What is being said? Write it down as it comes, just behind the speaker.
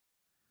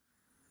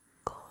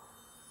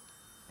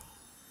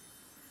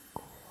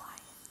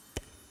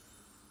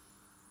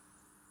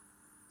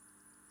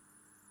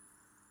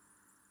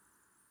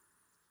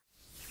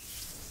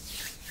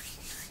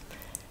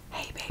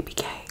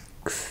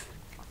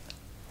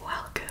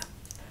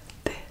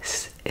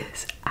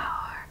is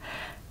our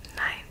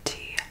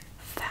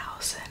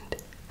 90,000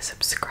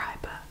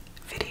 subscriber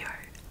video.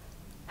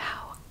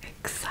 How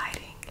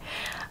exciting!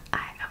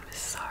 I am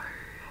so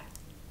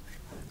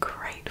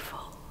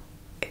grateful,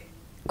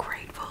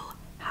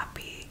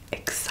 happy,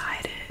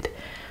 excited,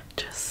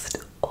 just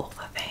all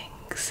the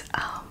things.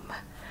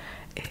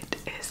 It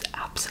is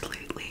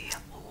absolutely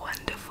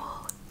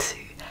wonderful to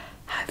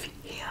have you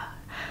here.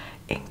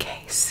 In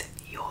case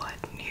you're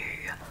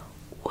new,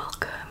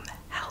 welcome,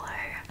 hello,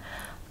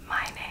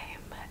 my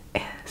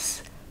name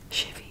is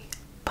Shivy,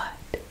 but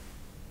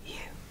you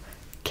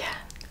can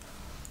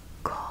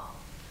call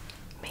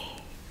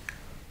me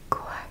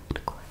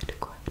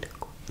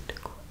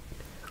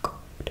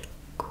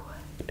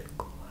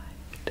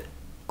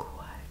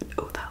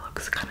Oh, that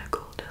looks kind of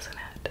cool, doesn't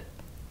it?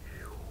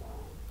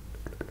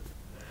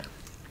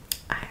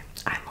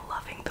 I'm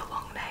loving the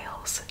long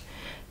nails.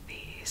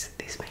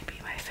 These may be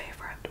my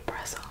favorite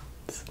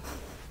press-ons,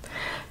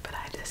 but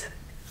I just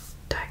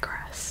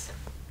digress.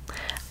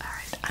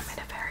 Alright, I'm in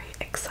a very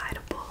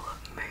excitable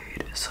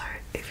mood, so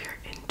if you're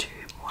into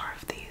more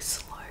of these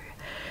slow,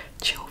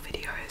 chill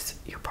videos,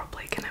 you're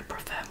probably gonna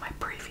prefer my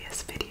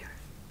previous video.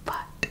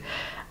 But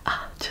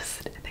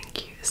just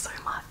thank you so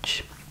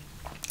much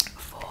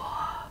for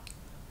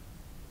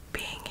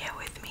being here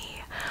with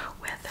me,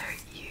 whether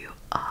you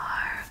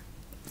are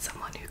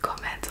someone who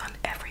comments on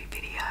every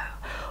video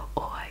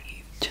or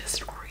you've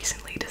just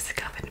recently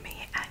discovered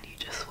me and you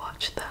just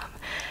watch them.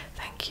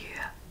 Thank you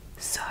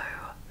so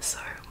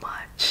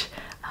much.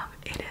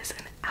 It is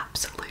an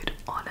absolute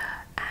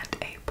honor and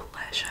a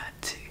pleasure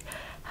to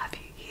have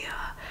you here.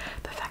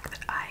 The fact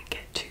that I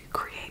get to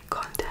create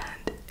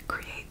content,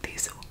 create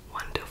these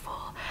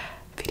wonderful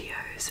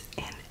videos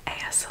in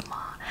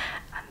ASMR,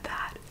 and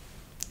that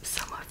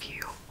some of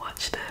you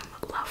watch them,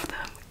 love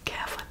them,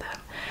 care for them.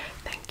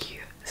 Thank you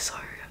so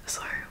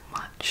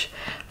much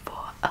for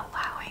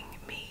allowing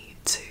me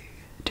to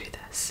do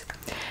this.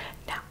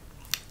 Now,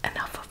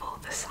 enough of all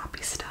this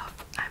happy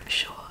stuff. I'm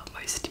sure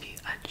most of you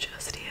are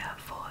just here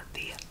for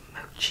the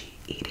mochi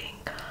eating.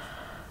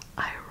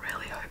 I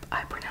really hope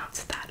I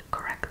pronounced that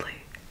correctly.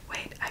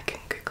 Wait, I can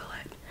Google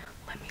it.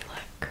 Let me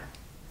look.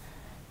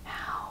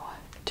 How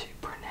to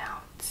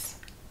pronounce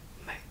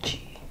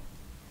mochi?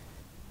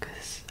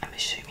 Because I'm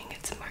assuming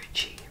it's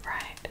mochi,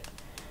 right?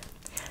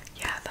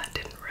 Yeah, that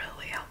didn't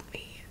really help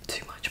me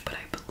too much, but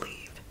I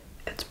believe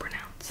it's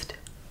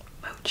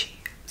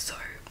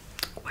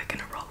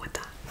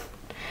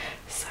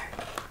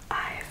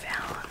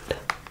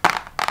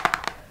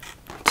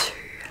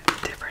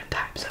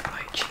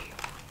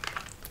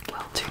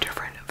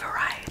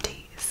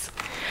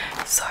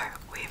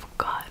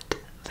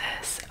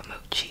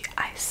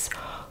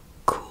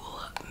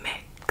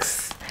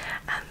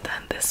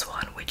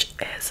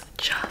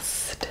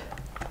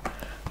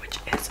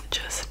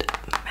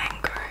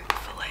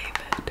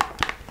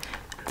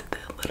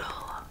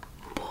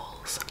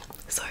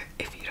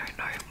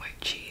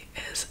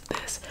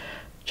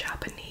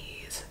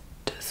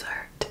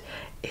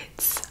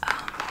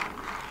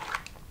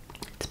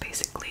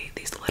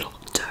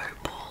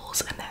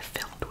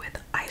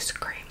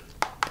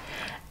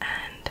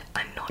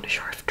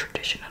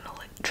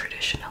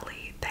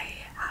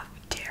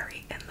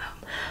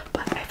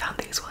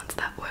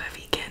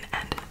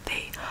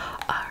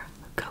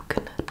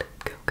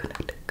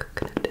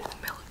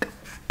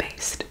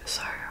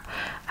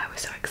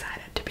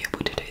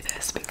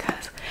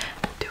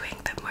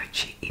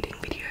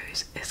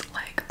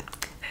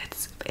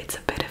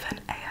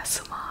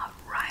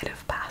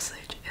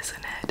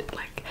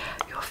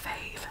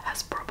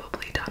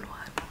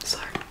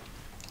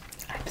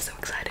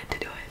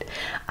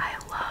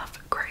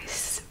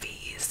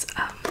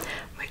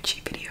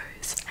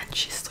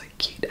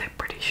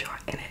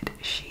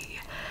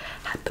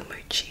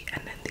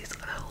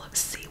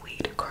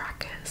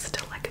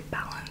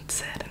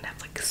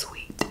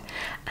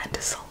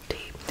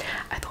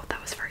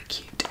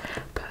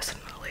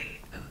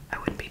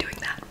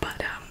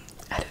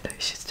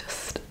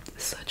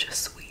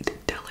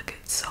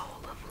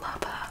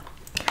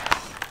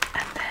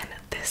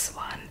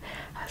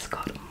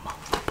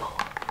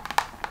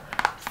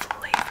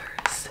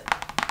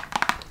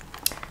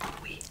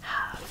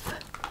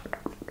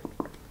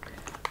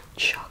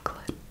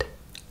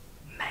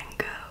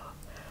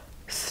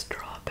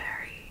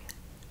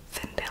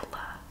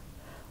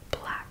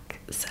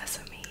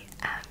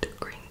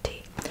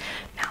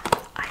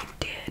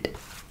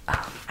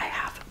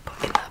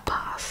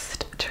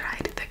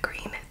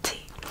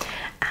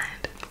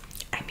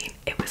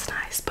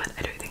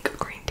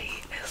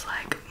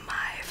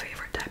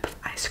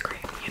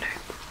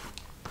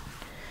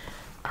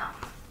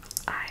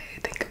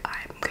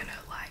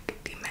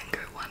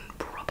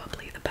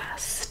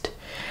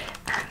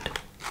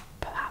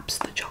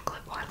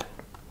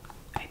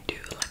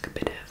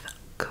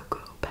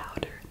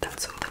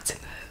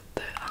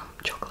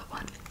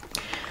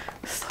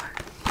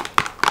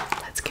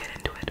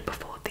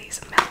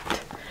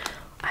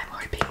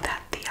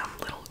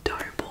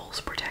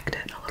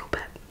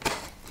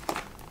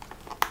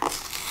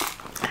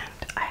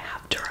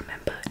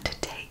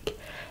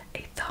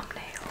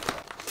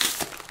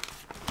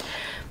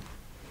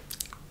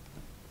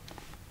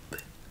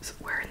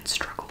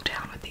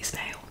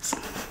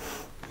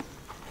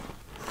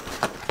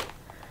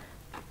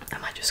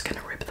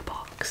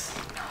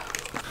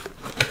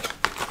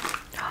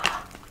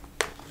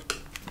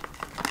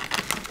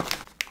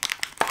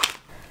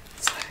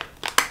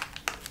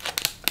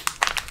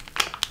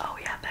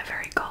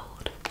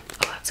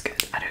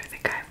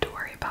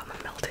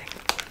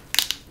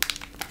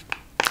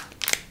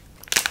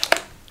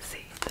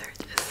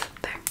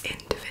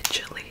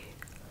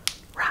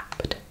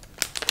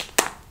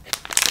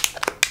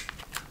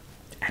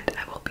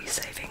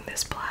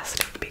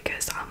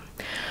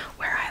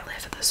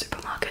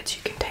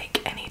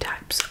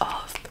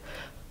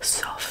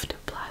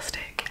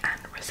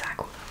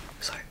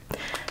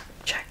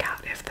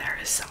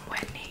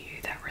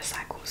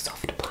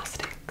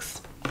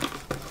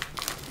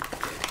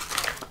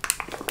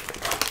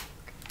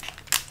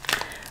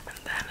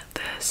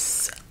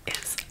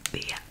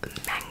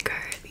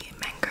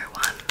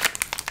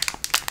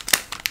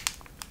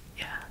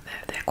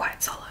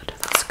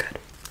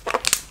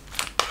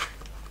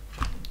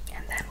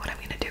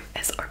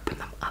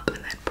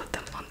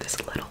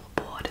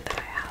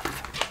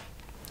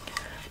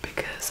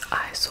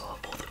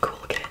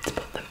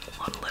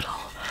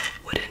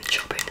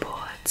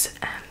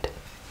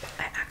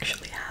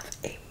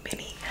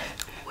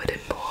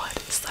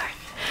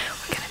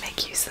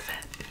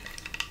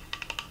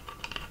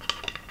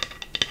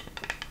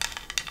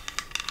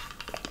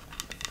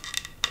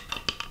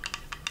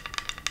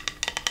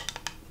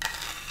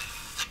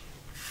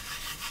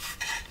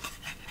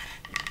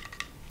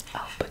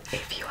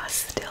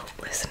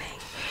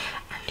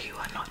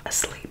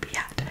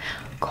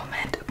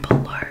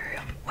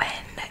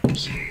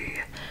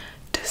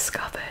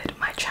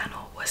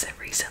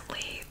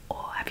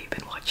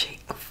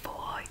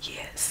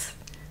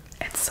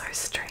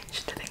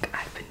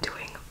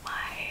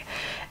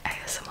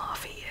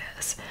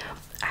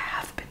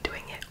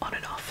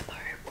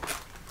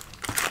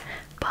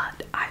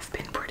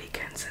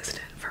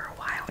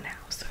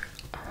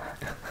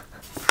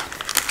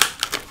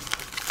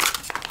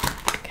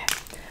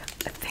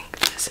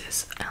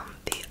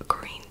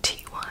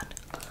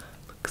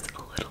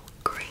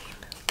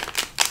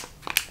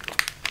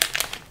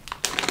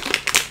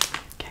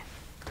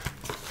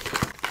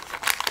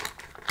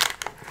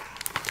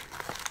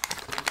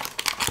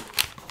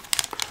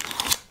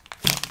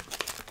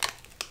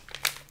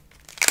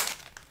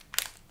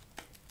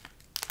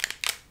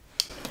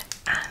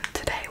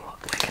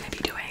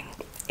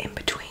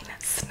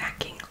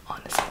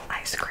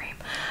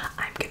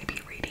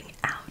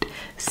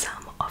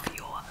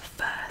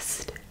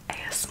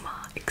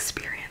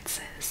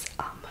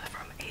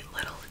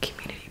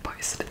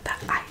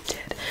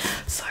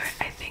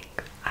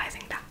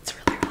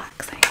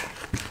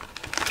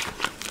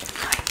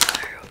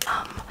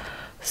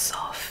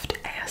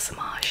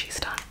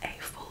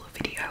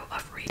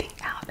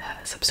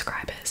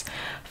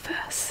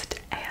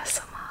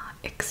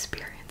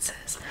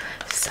experiences.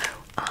 So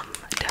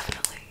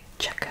definitely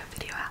check her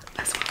video out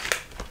as well.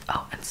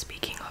 Oh, and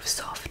speaking of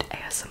soft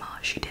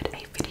ASMR, she did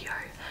a video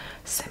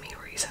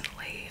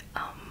semi-recently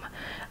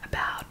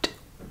about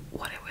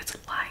what it was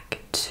like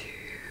to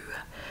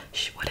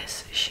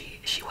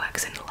she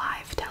works in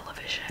live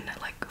television,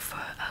 like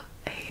for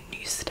a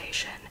news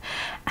station,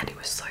 and it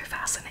was so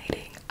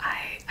fascinating.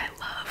 I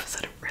love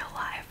sort of real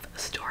life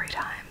story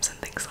times and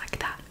things like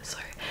that, so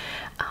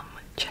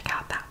check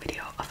out that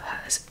video of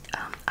hers.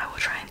 I will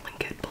try and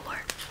link it below,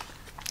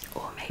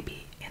 or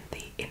maybe in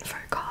the info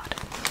card.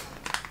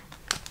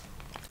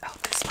 Oh,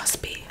 this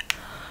must be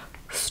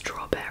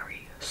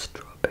strawberry.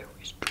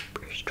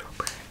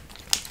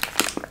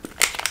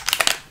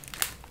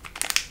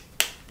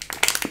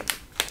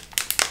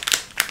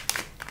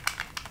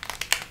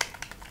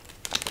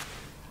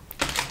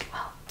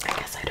 Well, I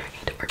guess I don't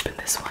need to open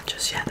this one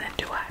just yet then,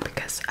 do I?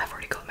 Because I've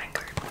already got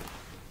mango.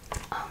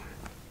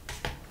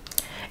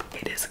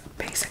 It is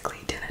basically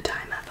dinner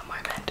time at the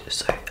moment,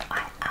 so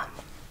I am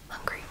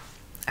hungry.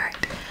 Alright.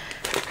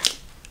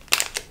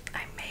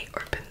 I may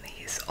open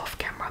these off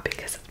camera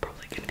because it's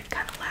probably going to be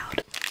kind of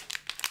loud.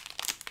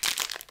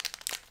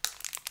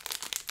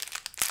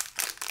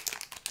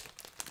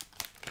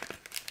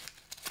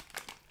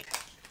 Okay.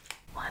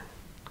 One.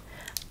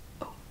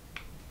 Oh,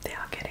 they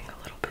are getting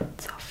a little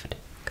bit soft.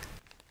 Okay.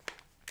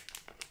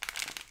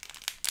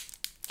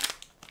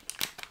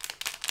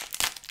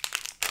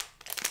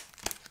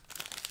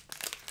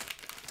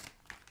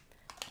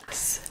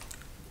 This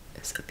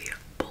is the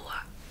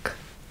black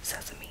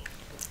sesame.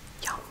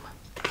 Yum.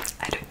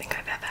 I don't think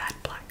I've ever had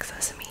black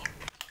sesame.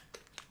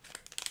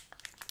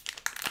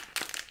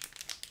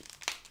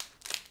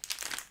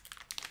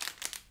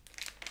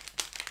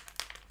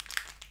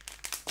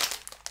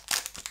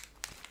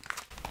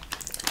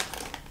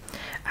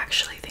 I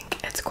actually think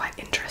it's quite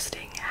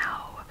interesting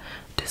how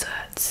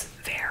desserts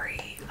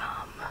vary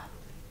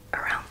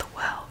around the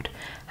world.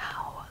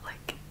 How,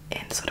 like,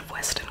 in sort of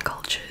Western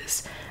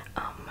cultures,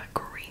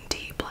 green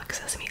tea, black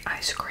sesame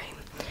ice cream,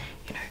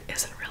 you know,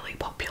 isn't really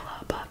popular,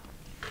 but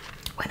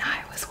when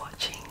I was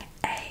watching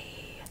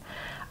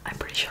I'm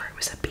pretty sure it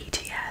was a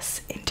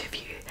BTS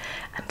interview,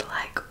 and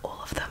like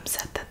all of them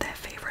said that their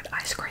favorite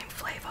ice cream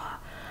flavor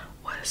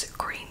was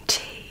green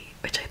tea,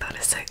 which I thought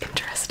is so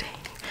interesting.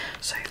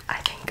 So I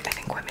think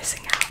we're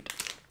missing out.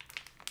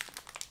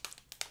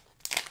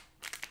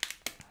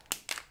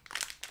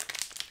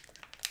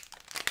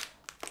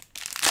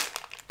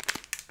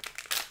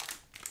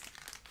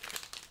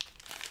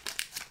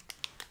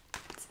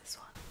 What's this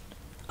one?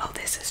 Oh,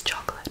 this is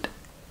chocolate.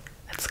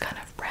 It's kind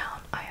of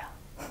brown. Oh yeah.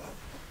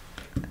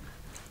 1,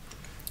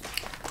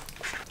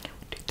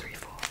 2, 3,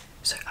 4.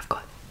 So I've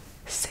got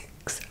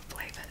 6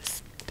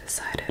 flavors.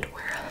 Decided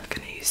we're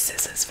gonna use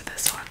scissors for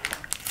this one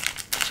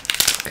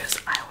because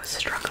I was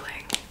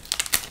struggling.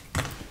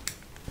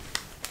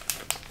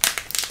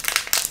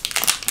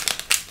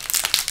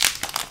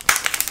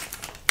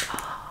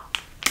 Oh,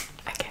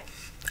 okay.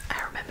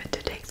 I remembered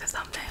to take the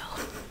thumbnail.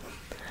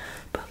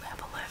 But have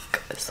a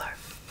look. So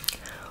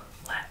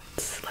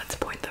let's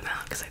point them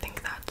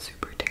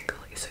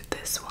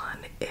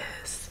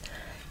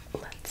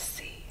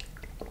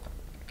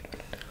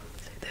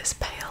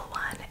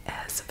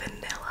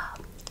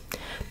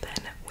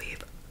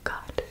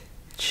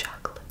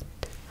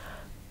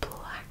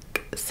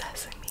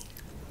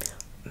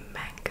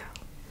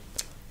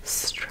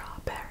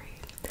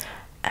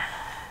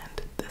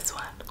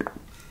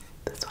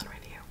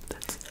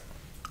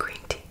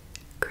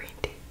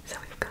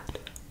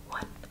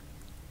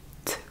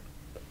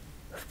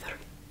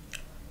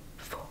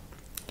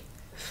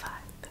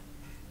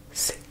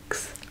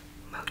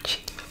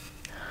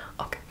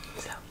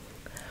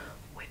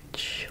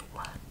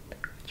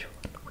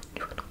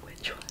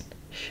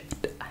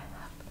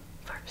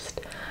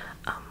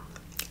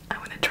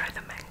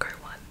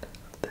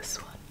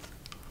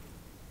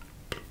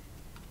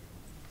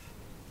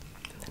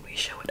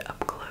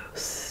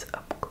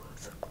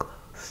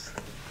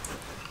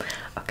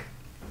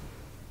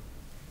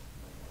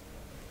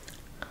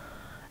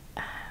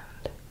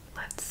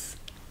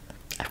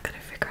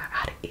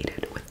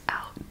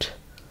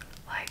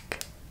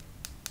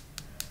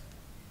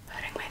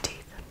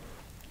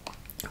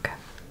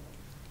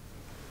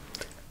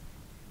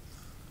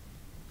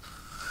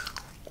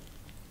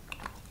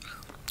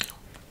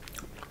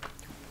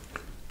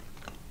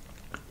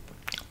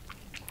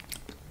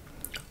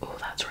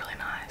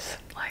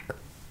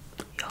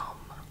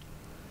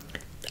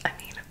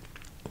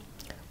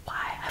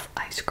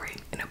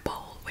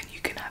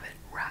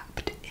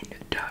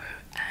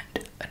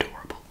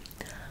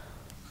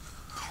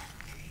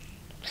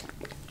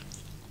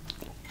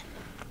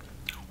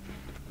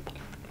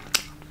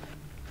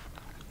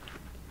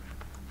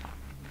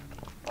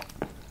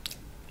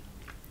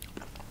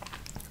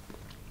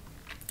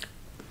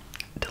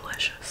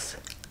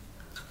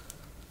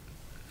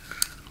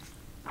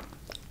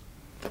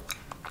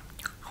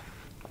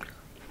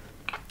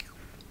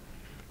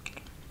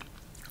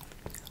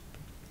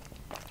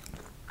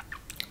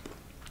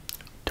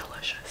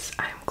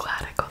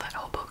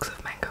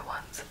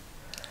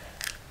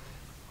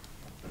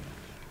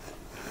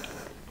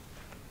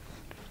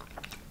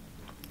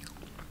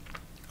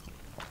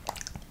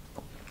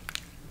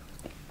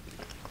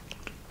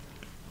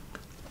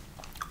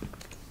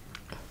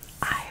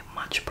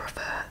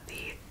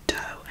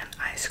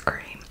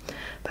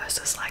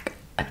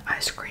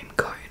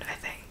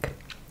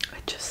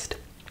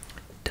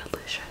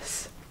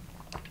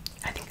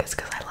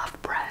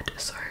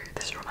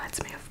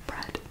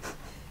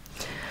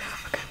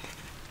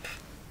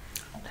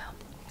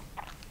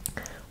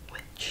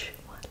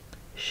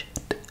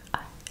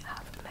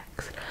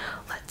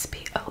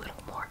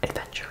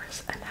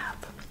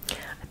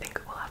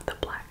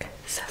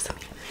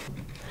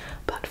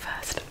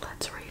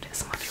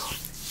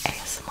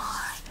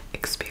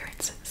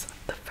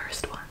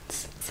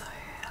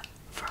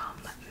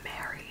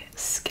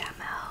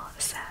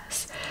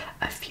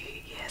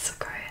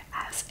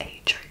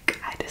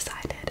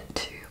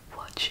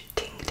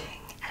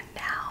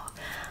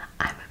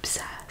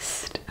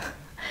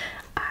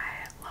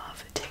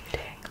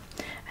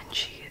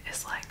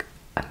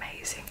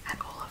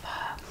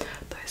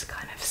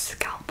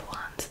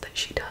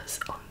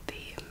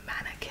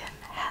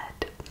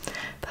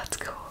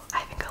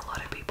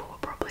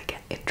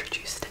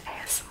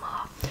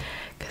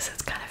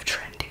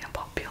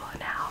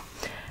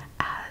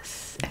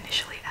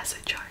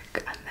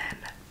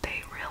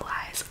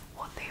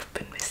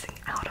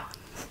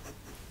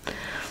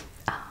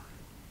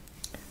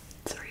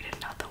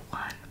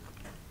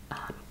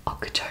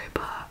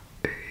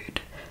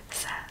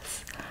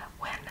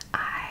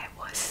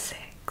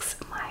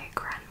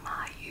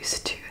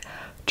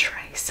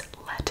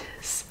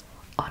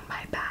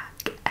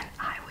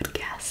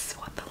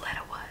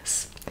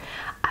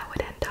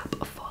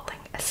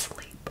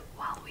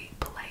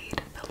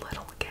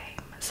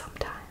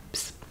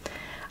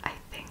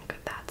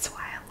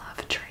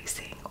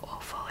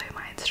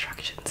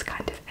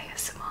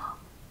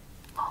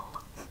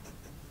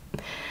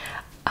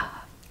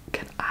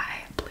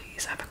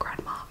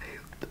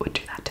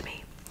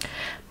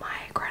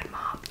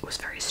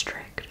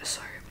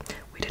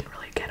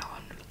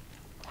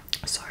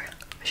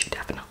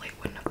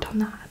done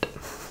that.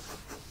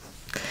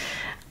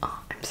 Oh,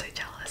 I'm so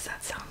jealous.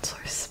 That sounds so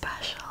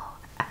special.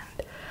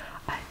 And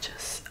I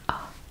just,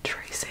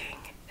 tracing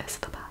is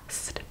the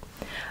best.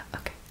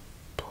 Okay,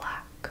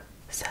 black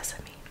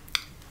sesame.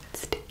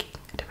 It's sticking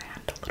to my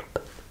hand a little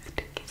bit.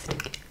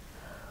 Sticky.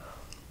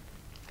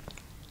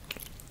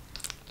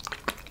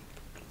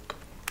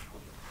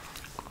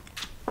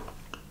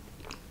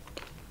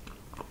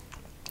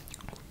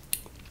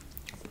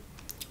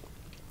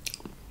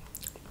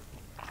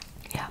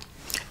 Yeah,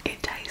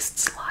 it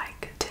tastes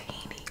like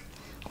tahini,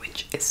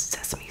 which is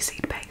sesame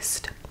seed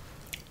based.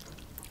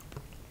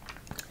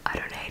 I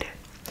don't hate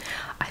it.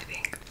 I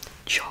think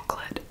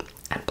chocolate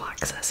and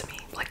black sesame,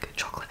 like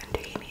chocolate and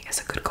tahini, is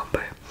a good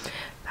combo.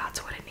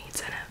 That's what it needs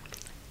in it.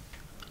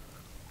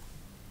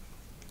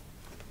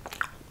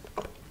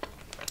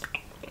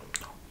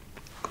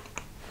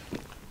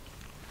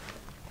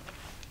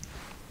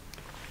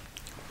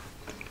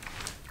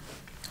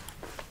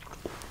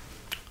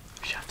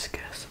 Chef's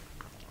kiss.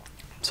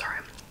 Sorry,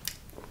 I'm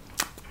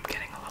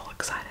getting a little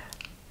excited.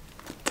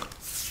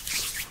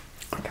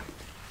 Okay,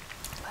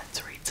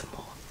 let's read some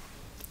more.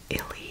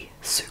 Illy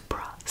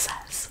Supra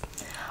says,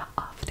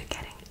 after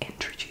getting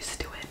introduced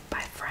to it by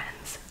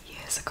friends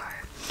years ago,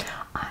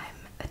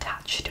 I'm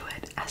attached to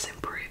it as it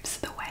improves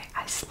the way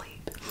I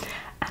sleep,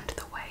 and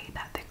the way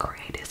that the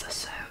creators are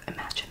so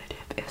imaginative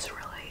is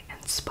really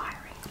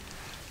inspiring.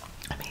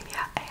 I mean,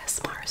 yeah,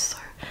 ASMR is so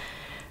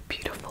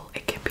beautiful.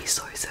 It can be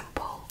so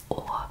simple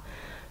or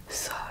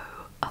so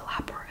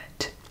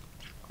elaborate.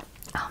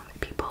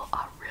 People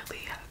are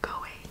really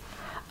going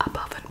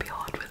above and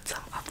beyond with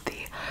some of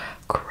the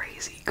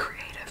crazy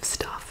creative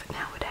stuff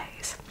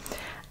nowadays,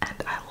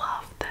 and I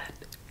love that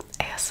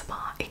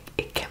ASMR,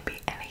 it can be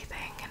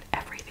anything and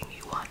everything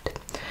you want,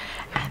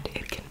 and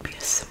it can be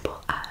as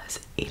simple as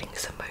eating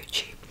some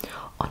mochi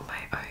on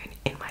my own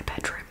in my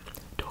bedroom,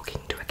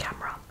 talking to a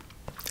camera,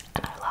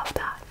 and I love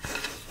that.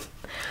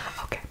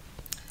 Okay,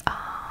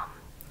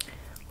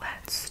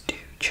 let's do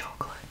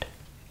chocolate.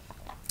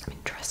 I'm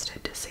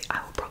interested to see.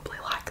 I will probably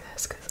like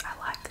this because I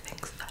like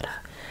things that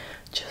are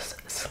just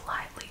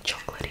slightly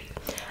chocolatey.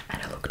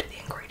 And I looked at the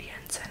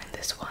ingredients, and in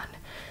this one,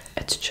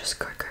 it's just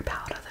cocoa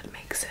powder that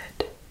makes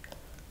it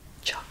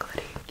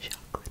chocolatey.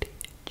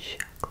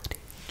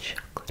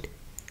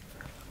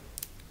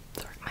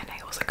 Sorry, my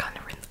nails are kind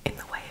of in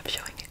the way of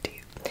showing it to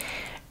you.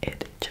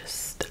 It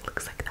just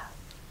looks like that.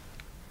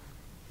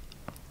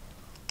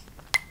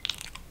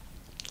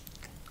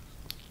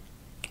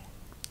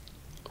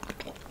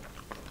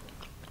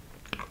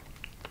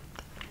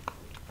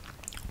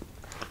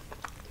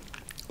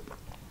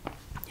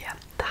 Yeah,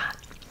 that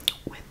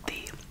with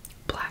the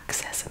black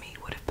sesame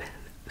would have been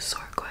so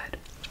good.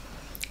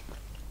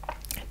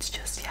 It's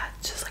just, yeah,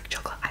 it's just like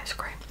chocolate ice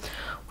cream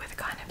with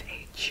kind of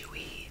a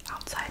chewy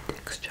outside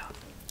texture.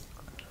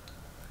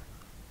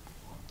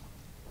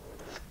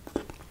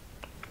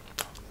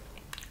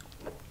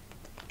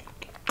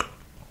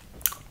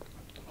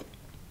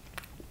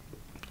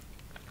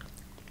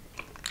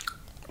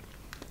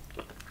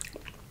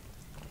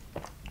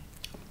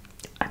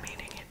 I'm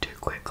eating it too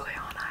quickly,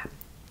 aren't I?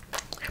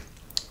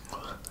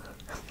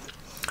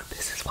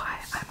 This is why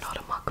I'm not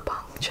a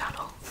mukbang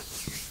channel.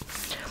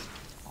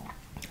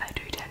 I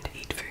do tend to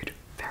eat food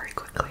very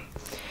quickly.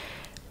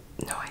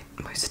 No, I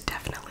most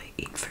definitely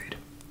eat food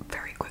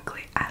very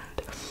quickly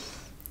and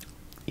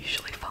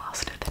usually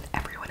faster than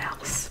everyone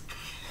else.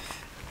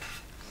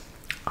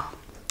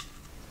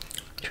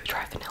 Should we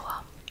try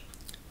vanilla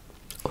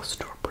or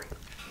strawberry?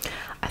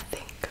 I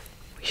think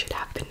we should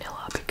have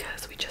vanilla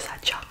because we just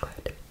had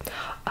chocolate.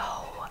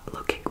 Oh,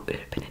 look, it would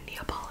have been a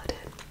Neapolitan.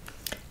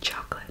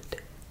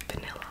 Chocolate,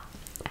 vanilla,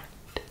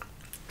 and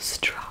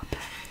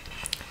strawberry.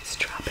 So,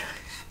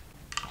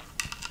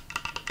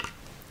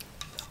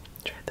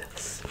 try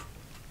this.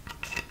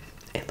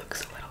 It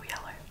looks a little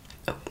yellow.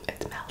 Oh,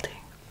 it's melting.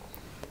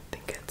 I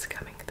think it's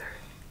coming through.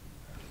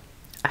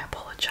 I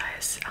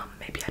apologize.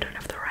 Maybe I don't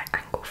have the right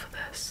angle for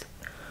this.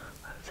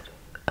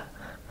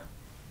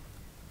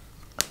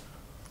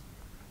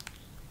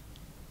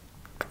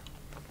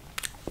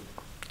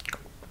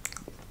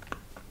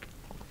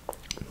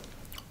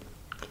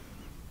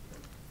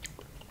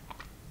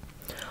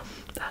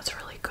 That's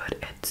really good.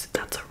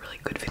 That's a really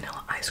good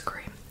vanilla ice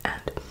cream,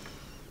 and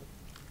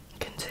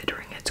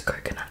considering it's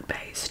coconut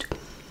based,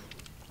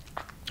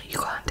 you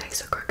can't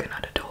taste the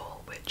coconut at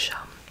all, which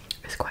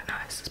is quite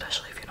nice,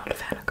 especially if you're not a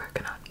fan of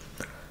coconut.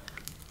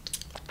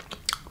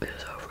 This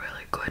is a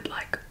really good,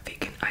 like,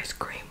 vegan ice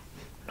cream,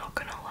 not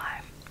gonna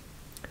lie.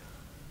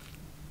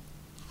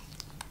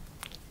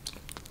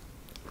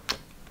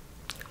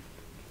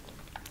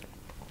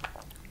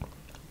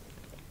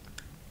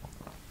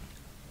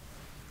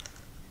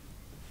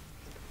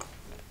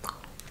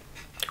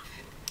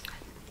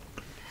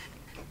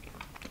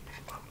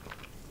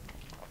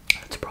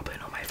 It's probably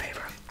not my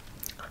favorite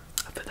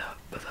for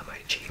the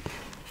mochi.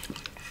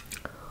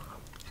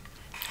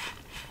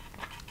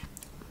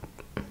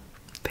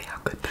 They are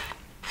good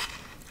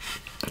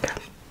though. Okay,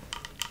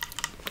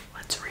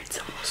 let's read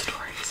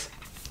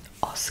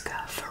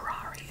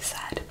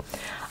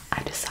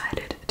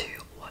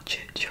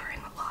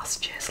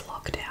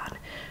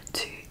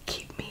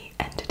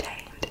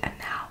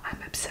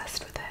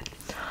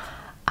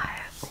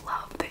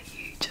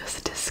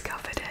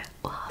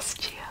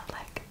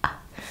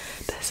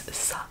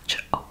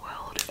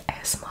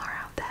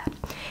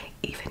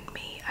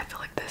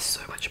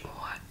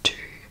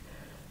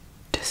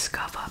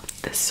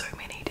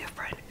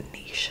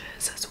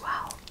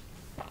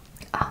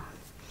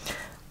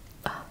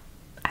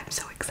I'm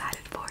so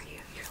excited for you.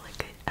 You're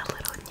like a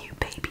little new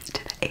baby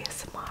to the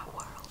ASMR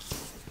world.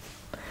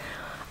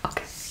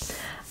 Okay,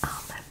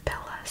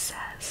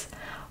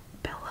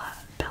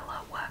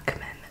 Bella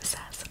Workman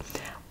says,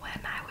 when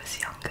I was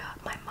younger,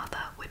 my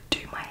mother would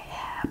do my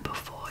hair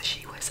before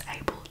she was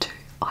able to.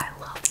 Oh, I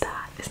love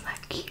that. Isn't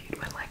that cute?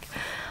 When like,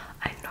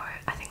 I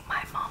think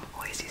my mom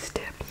always used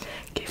to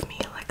give me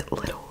like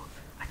little,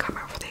 I can't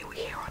remember if they were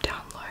here or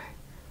down low.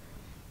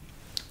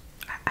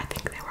 I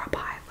think they were up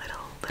high,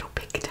 little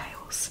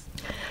pigtails.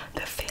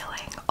 The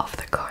feeling of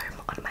the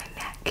comb on my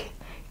neck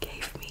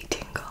gave me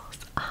tingles.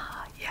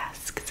 Ah,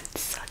 yes, because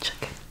it's such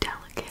like a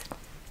delicate,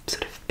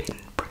 sort of pin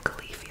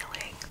prickly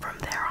feeling. From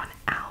there on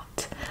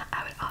out,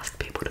 I would ask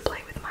people to play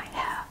with my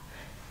hair.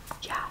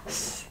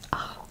 Yes,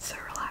 oh, so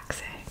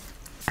relaxing.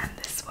 And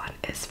this one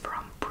is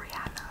from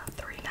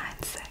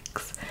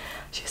Brianna396.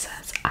 She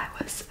says, I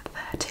was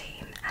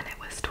 13 and it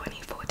was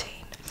 2014.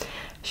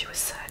 She was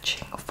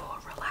searching for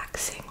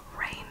relaxing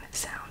rain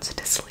sounds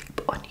to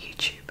sleep on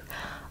YouTube.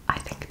 I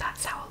think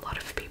that's how a lot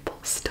of people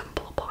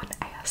stumble upon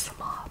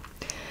ASMR.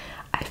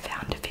 I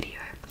found a video,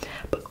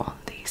 but on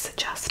the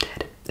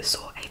suggested,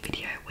 saw a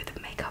video with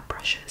makeup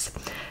brushes,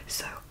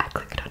 so I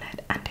clicked on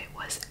it and it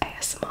was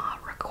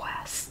ASMR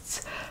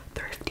requests,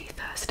 Thrifty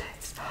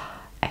Thursdays.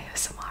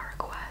 ASMR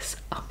requests,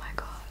 oh my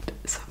god,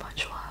 so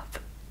much love.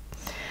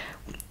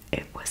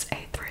 It was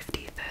a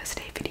Thrifty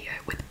Thursday video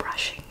with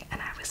brushing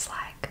and I was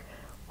like,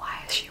 why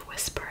is she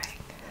whispering?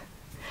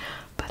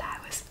 But I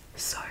was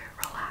so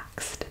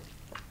relaxed.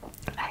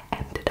 I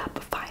ended up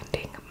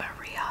finding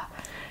Maria,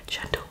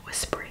 gentle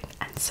whispering,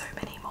 and so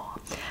many more,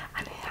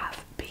 and I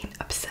have been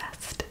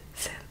obsessed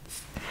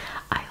since.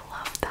 I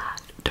love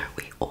that. Don't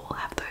we all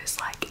have those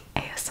like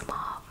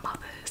ASMR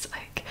mothers,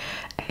 like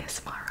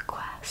ASMR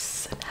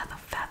requests, and Heather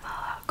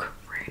Feather,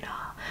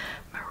 Karuna,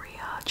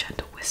 Maria,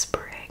 gentle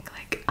whispering,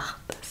 like,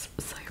 there's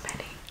so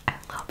many. I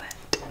love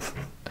it.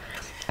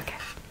 Okay.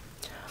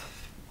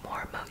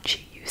 More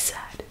Mochi, you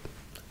said.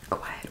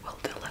 Quiet will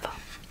deliver.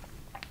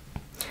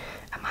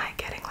 Am I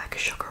getting like a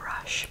sugar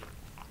rush?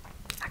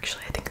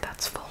 Actually, I think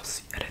that's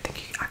false. I don't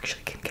think you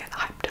actually can get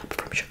hyped up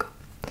from sugar.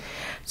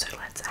 So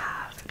let's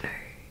have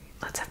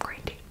green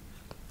tea.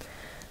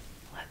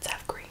 Let's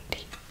have green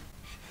tea.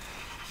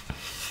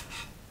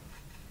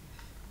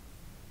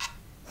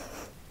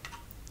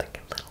 Like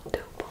a little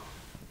dope.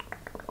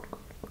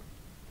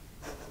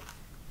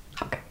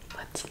 Okay,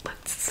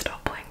 let's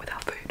stop playing with our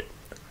food.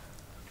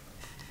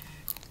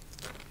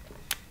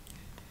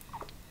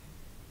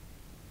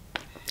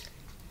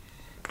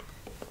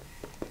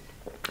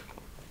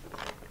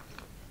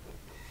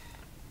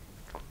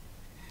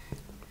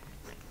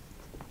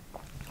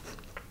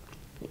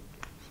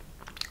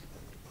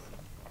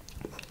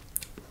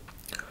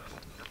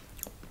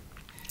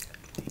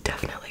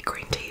 Definitely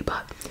green tea,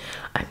 but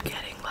I'm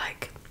getting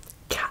like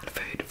cat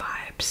food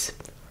vibes.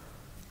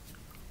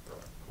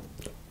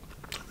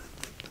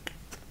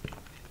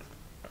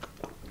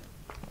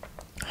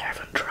 I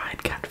haven't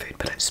tried cat food,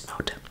 but I've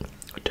smelled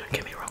it. Don't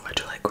get me wrong, I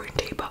do like green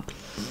tea, but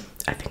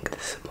I think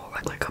this is more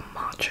like a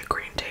matcha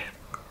green tea,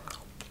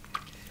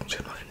 which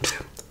I'm not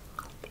into.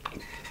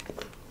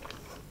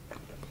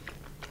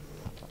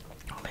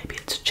 Or maybe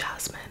it's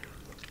jasmine.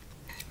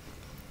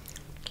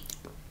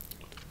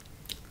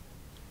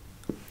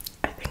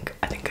 I think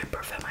I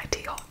prefer my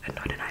tea hot and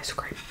not in ice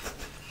cream.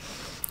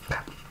 Okay,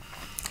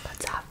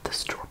 let's have the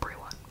strawberry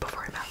one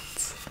before it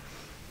melts.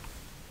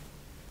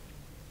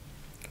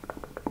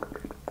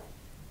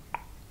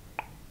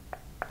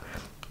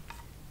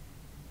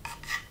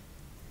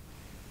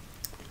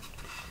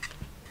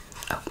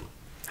 Oh,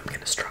 I'm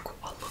gonna struggle.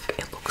 Oh look,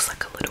 it looks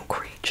like a little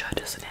creature,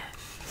 doesn't it?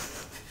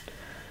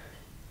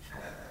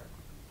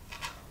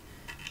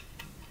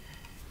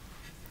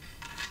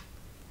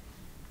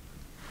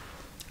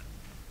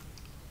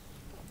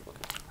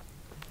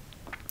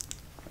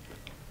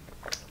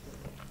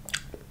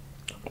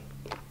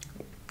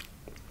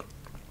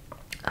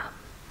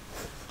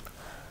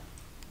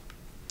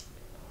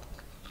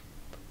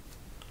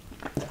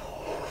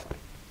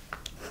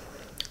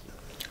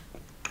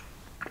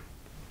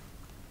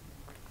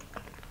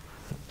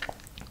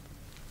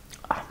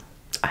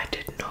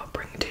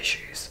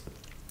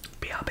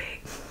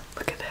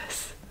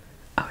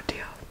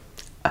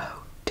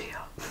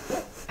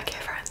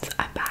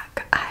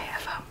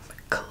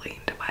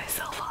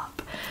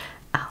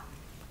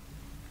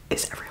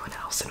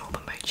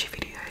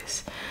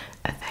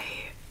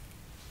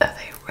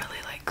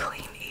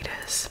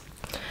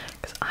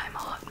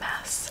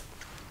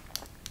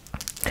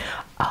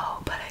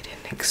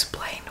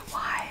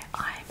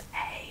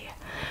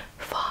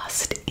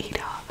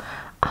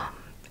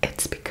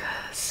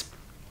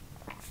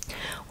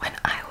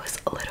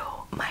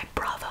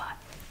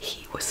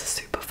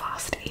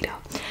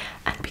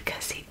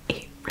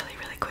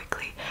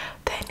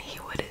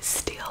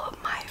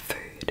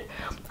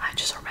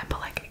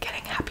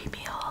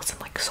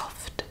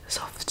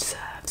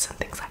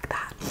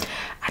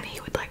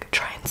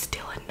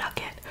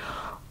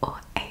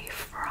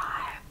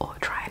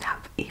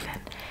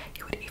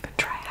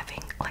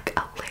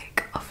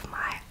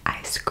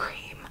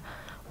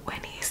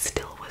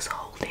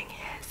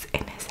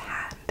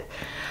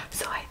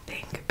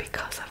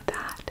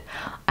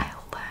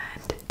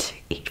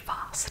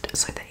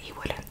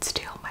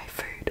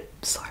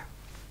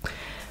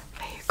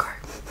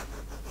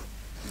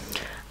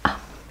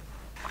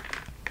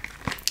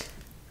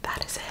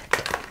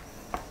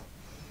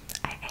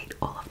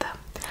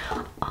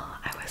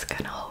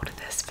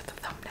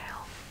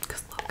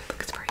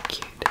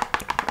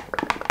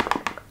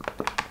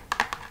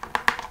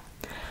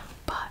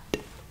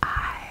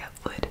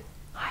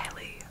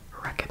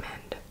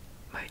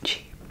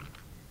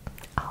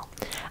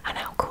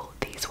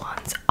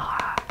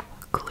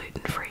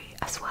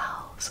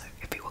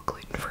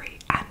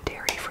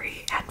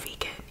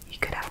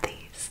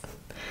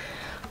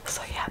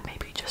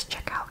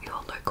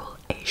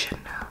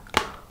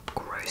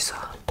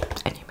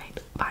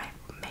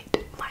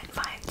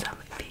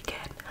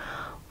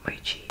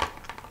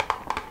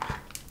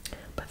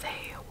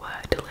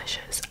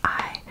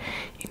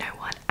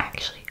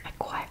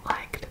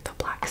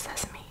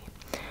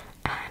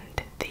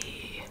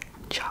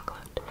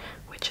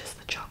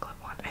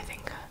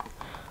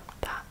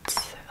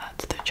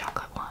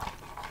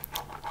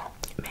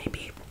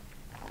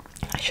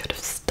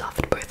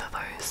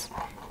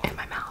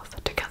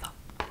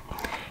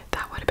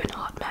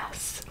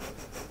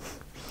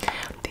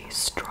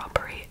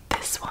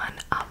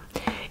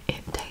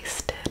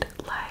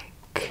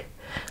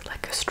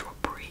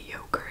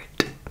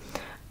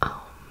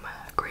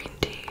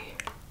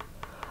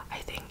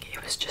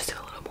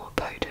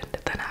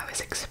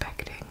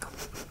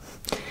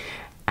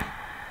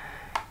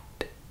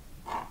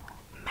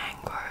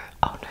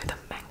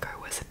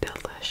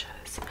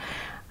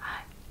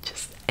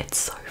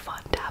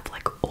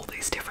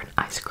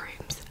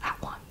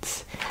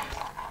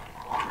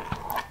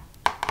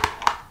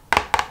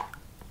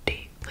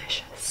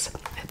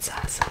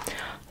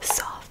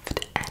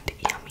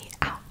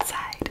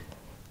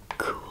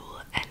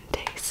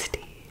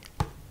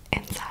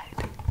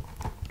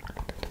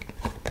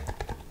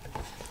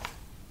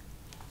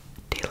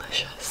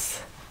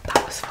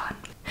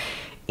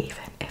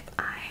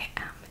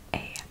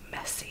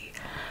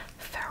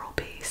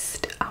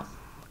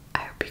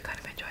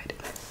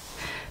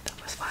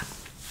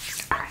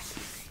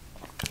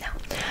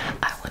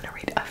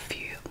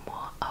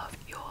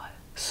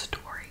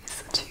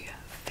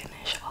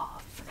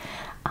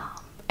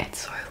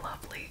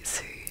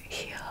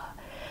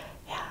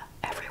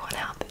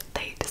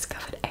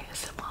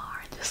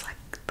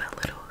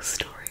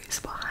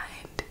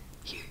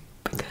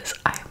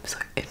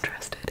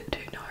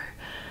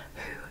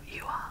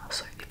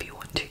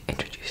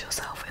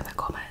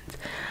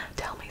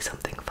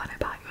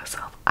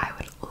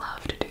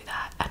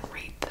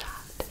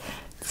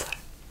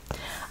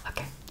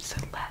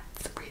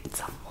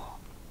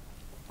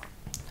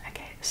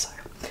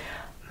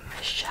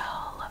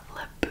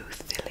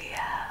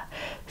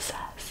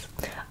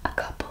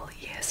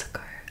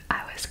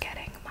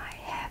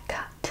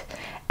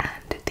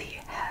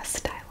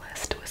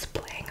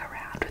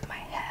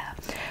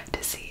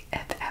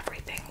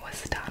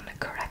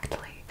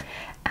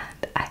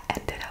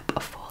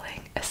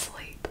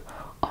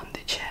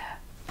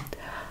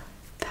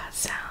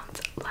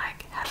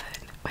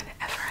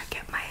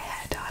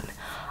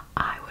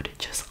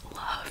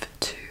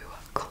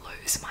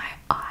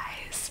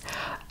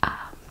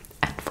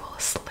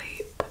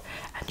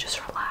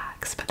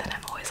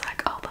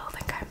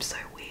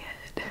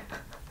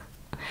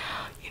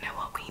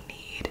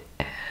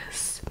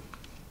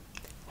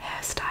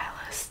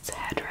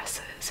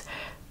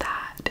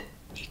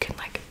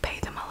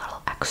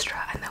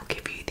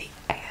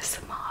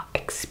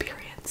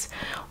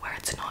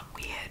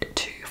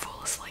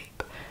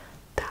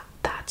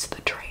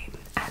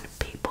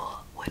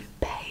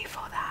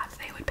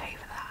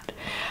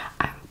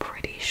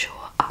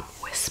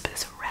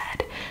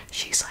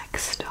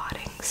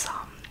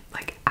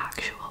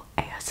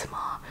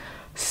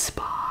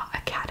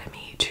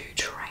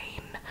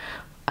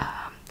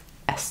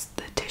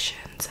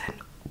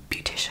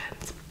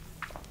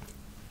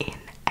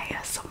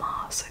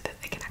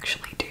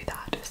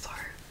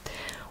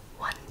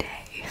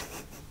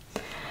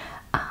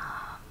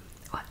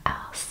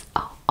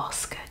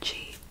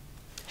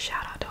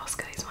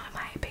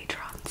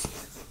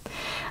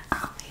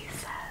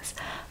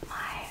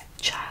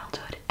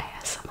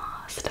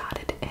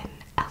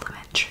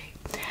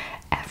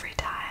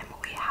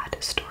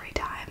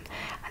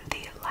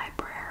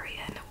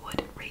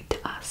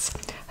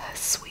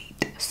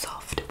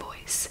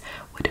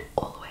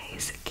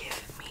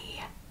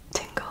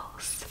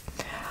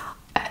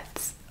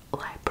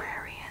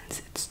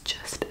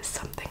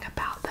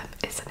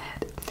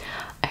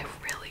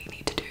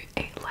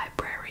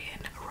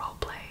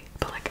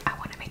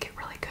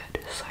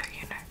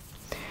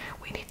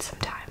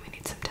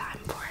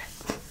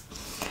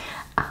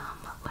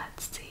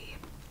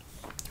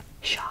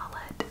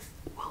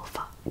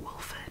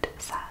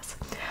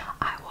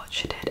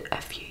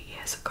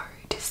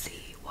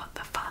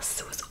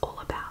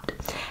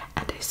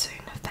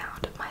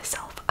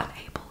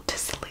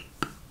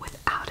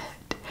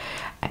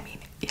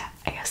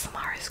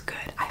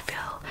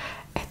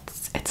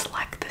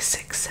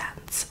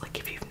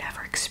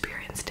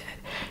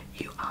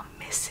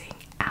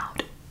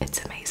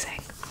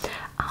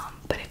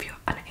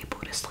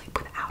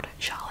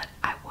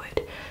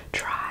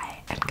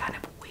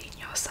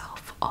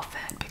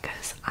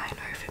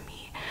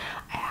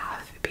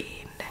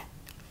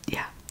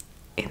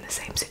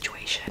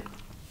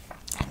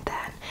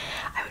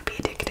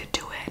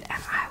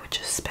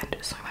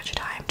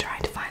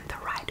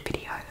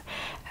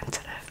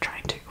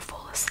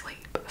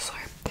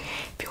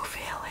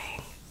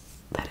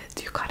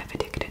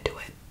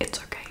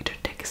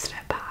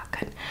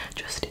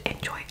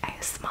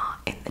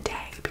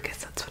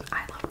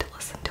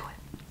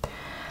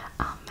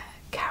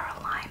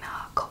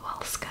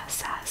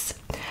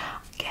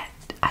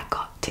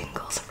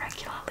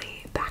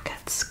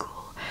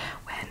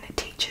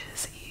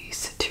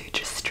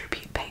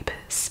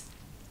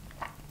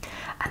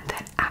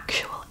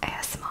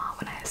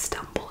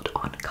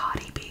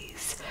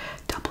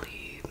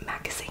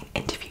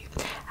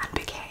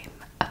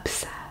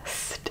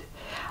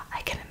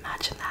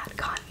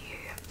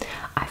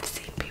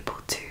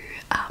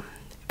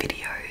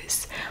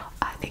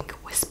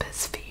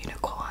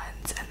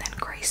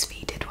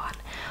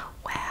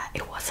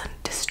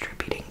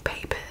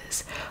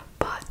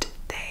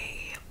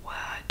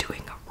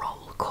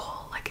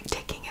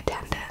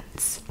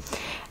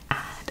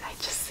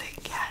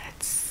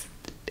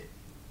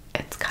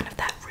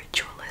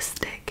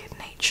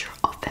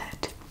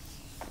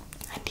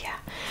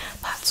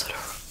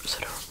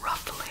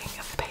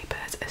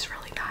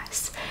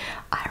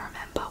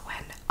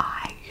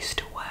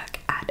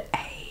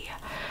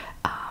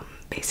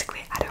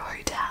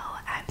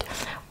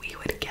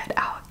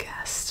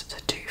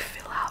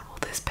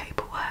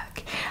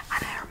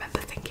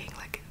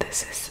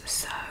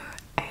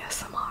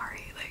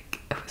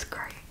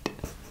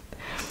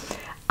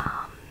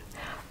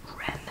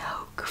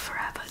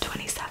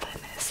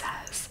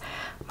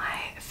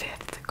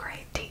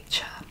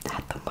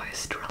 the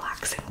most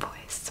relaxing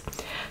voice.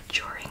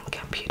 During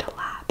computer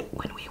lab,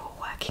 when we were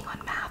working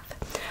on math,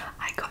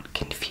 I got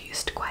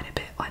confused quite a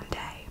bit one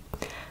day.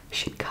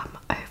 She'd come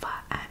over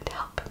and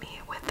help me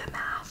with the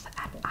math,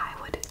 and I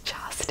would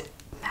just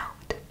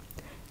melt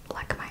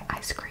like my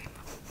ice cream.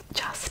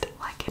 Just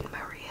like in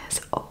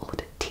Maria's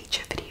old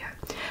teacher video,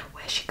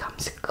 where she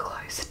comes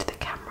close to the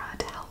camera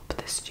to help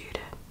the student.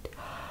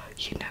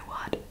 You know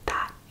what?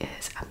 That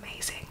is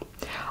amazing.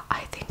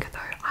 I think though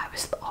I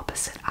was the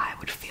opposite. I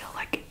would feel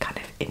like kind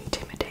of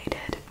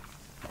intimidated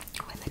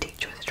when the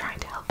teacher was trying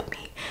to help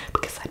me,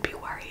 because I'd be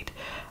worried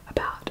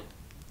about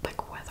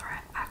like whether I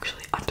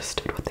actually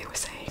understood what they were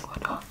saying or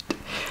not.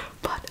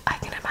 But I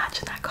can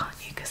imagine that, can't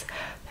you? Because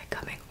they're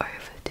coming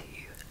over to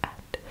you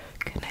and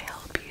can I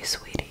help you,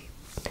 sweetie?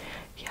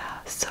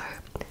 Yeah, so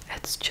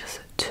it's just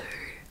 2.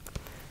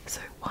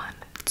 So 1,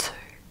 2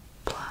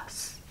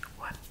 plus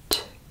 1,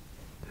 2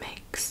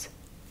 makes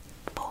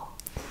 4.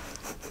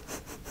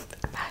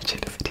 Imagine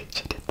if a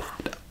teacher did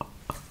that.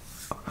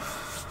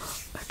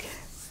 Okay.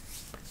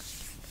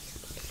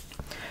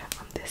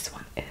 This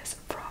one is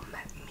from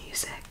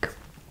music.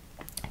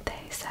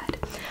 They said,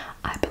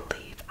 I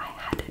believe I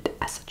had it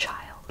as a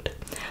child,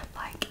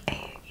 like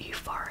a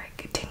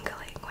euphoric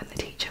tingling when the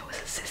teacher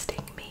was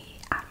assisting me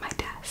at my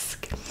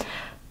desk.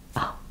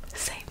 Oh,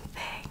 same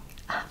thing.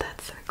 Oh,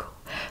 that's so cool.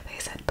 They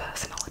said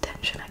personal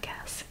attention, I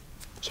guess.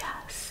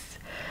 Yes.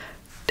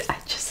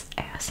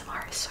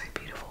 ASMR is so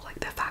beautiful. Like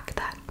the fact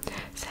that,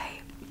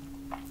 say,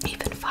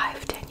 even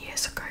 5-10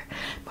 years ago,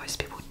 most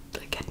people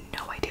like had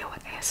no idea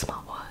what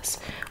ASMR was,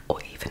 or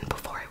even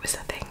before it was a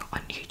thing on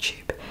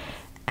YouTube.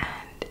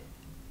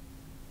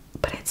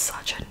 But it's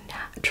such a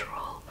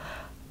natural,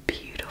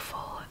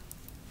 beautiful,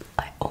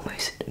 like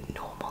almost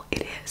normal.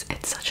 It is.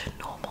 It's such a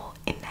normal,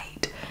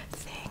 innate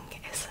thing,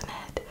 isn't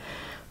it?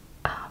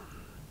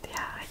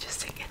 Yeah, I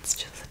just think it's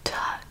just a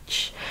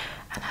touch,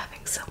 and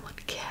having someone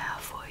care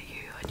for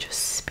you and just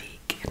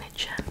speak in a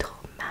gentle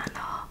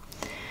manner.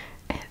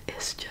 It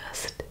is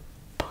just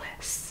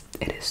bliss.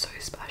 It is so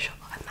special,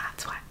 and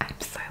that's why I'm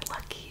so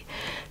lucky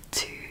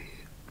to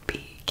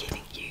be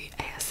giving you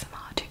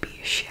ASMR, to be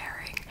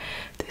sharing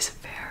this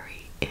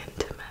very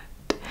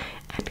intimate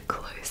and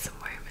close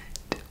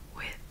moment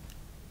with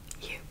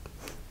you.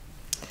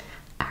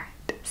 Alright,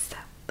 so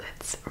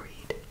let's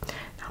read.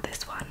 Now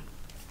this one,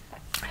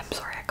 I'm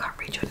sorry I can't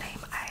read your name.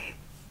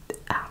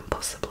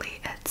 Possibly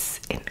it's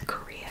in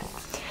Korean.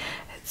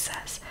 It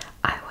says,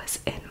 I was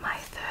in my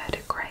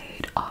 3rd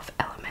grade of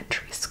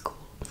elementary school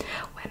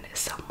when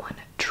someone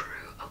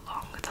drew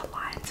along the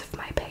lines of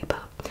my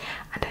paper,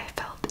 and I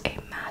felt a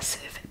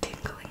massive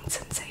tingling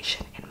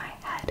sensation in my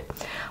head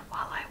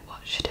while I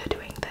watched her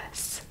doing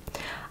this.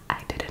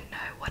 I didn't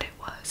know what it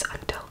was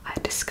until I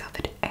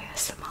discovered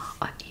ASMR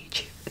on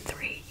YouTube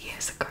 3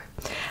 years ago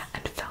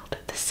and felt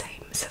the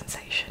same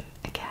sensation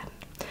again,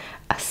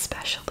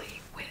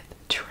 especially with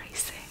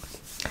tracing.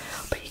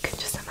 But you can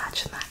just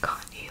imagine that,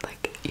 can't you?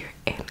 Like you're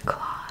in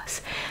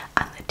class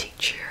and the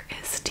teacher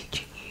is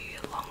teaching you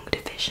long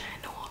division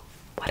or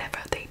whatever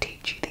they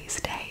teach you these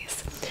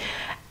days,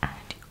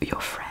 and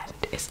your friend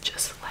is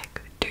just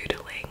like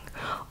doodling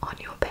on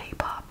your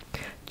paper,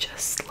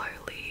 just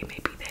slowly.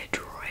 Maybe they're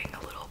drawing a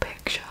little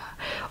picture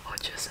or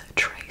just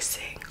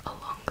tracing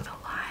along the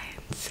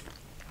lines,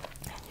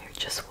 and you're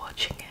just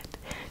watching it,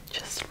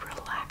 just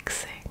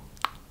relaxing,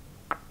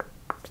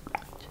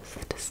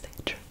 just to stay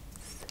trace.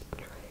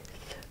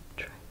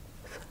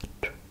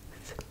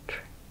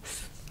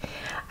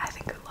 I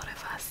think a lot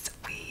of us,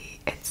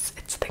 it's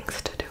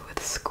things to do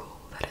with school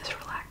that is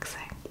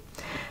relaxing.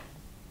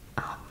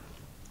 Alright,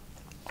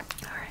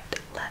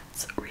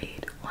 let's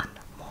read one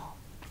more.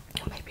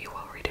 Maybe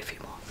we'll read a few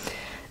more.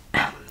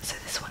 So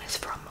this one is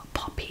from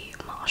Poppy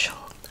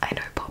Marshall. I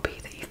know, Poppy,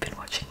 that you've been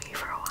watching me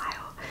for a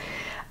while.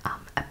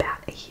 About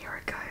a year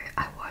ago,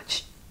 I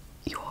watched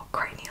your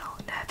cranial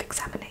nerve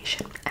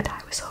examination and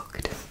I was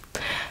hooked.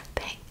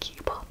 Thank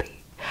you,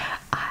 Poppy.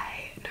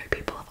 I know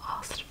people have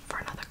asked for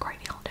another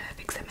cranial nerve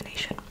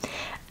examination,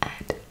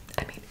 and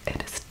I mean,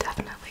 it is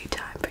definitely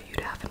time for you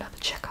to have another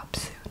checkup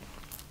soon.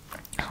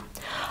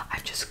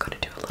 I've just got to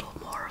do a little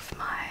more of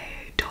my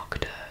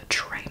doctor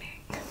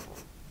training.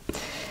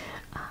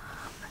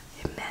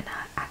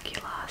 Jimena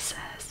Aguilar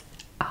says,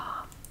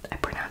 I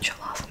pronounce your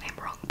last name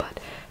wrong, but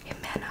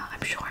Jimena,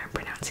 I'm sure I'm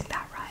pronouncing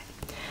that right.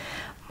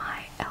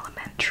 My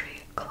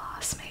elementary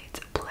classmates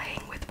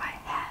playing with my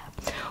hair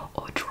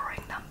or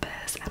drawing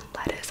numbers and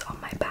letters on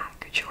my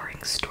back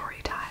during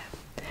story time.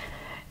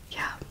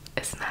 Yeah,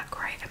 isn't that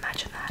great?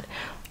 Imagine that.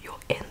 You're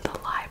in the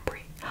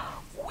library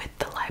with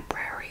the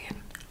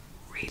librarian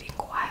reading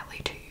quietly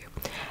to you,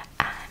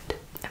 and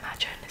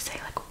imagine, say,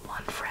 like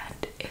one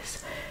friend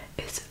is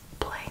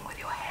playing with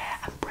your hair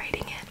and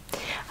braiding it,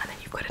 and then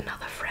you've got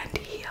another friend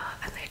here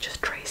and they're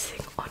just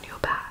tracing on your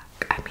back.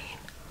 I mean,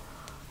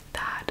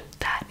 that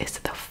is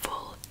the